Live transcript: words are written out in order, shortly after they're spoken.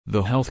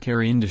The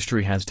healthcare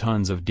industry has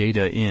tons of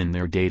data in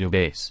their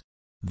database.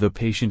 The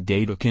patient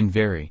data can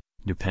vary,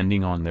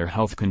 depending on their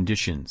health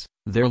conditions,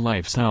 their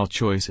lifestyle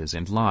choices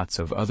and lots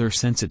of other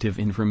sensitive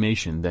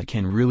information that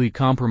can really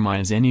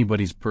compromise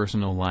anybody's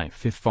personal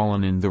life if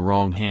fallen in the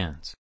wrong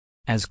hands.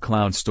 As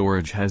cloud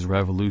storage has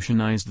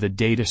revolutionized the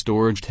data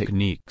storage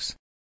techniques,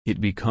 it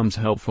becomes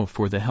helpful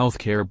for the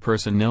healthcare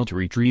personnel to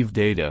retrieve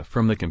data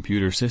from the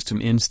computer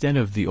system instead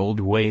of the old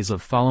ways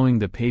of following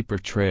the paper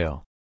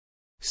trail.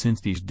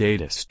 Since these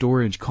data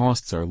storage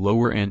costs are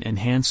lower and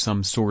enhance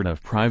some sort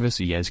of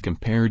privacy as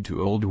compared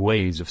to old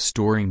ways of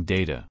storing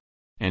data.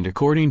 And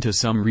according to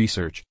some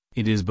research,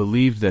 it is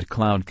believed that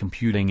cloud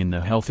computing in the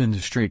health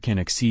industry can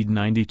exceed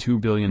 $92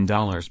 billion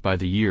by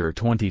the year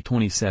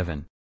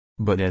 2027.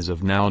 But as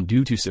of now,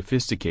 due to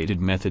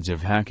sophisticated methods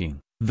of hacking,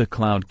 the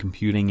cloud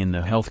computing in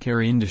the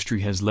healthcare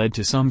industry has led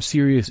to some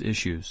serious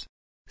issues.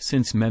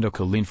 Since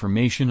medical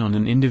information on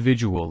an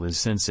individual is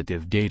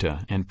sensitive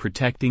data and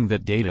protecting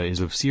that data is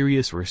of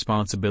serious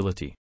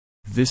responsibility.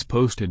 This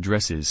post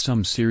addresses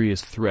some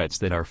serious threats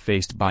that are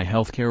faced by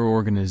healthcare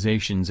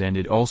organizations, and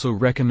it also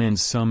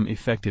recommends some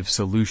effective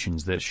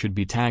solutions that should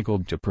be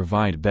tackled to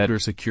provide better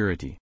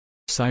security.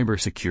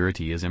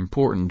 Cybersecurity is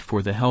important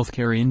for the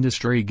healthcare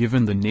industry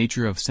given the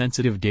nature of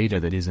sensitive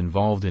data that is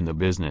involved in the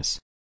business.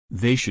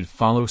 They should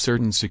follow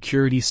certain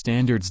security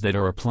standards that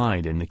are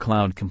applied in the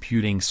cloud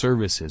computing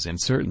services, and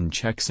certain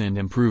checks and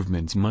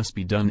improvements must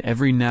be done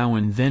every now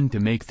and then to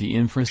make the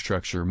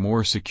infrastructure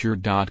more secure.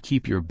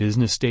 Keep your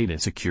business data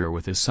secure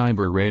with a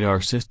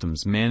CyberRadar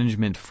systems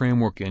management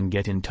framework and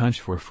get in touch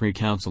for free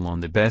counsel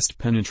on the best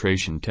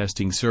penetration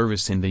testing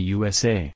service in the USA.